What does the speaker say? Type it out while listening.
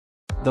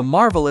The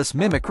marvelous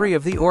mimicry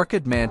of the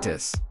orchid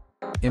mantis.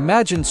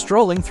 Imagine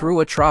strolling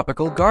through a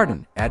tropical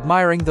garden,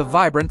 admiring the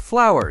vibrant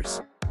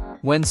flowers,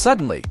 when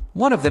suddenly,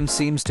 one of them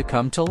seems to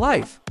come to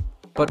life.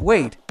 But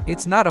wait,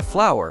 it's not a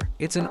flower,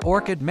 it's an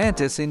orchid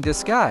mantis in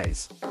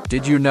disguise.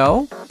 Did you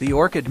know? The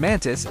orchid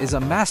mantis is a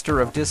master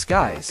of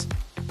disguise,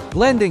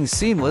 blending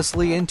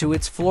seamlessly into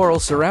its floral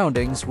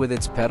surroundings with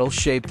its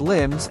petal-shaped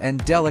limbs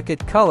and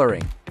delicate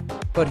coloring.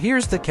 But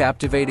here's the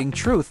captivating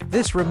truth: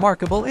 this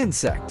remarkable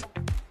insect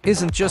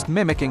isn't just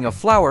mimicking a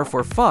flower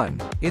for fun,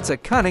 it's a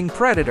cunning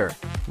predator,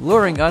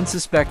 luring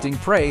unsuspecting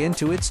prey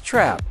into its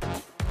trap.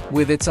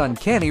 With its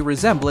uncanny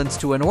resemblance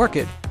to an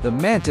orchid, the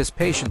mantis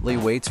patiently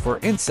waits for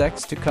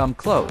insects to come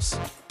close,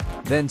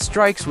 then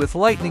strikes with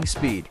lightning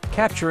speed,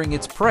 capturing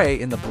its prey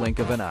in the blink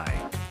of an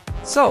eye.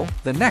 So,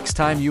 the next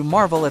time you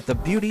marvel at the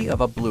beauty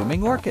of a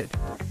blooming orchid,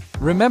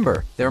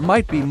 remember, there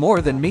might be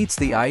more than meets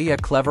the eye: a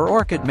clever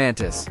orchid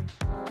mantis,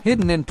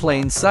 hidden in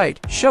plain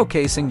sight,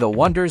 showcasing the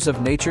wonders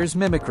of nature's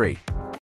mimicry.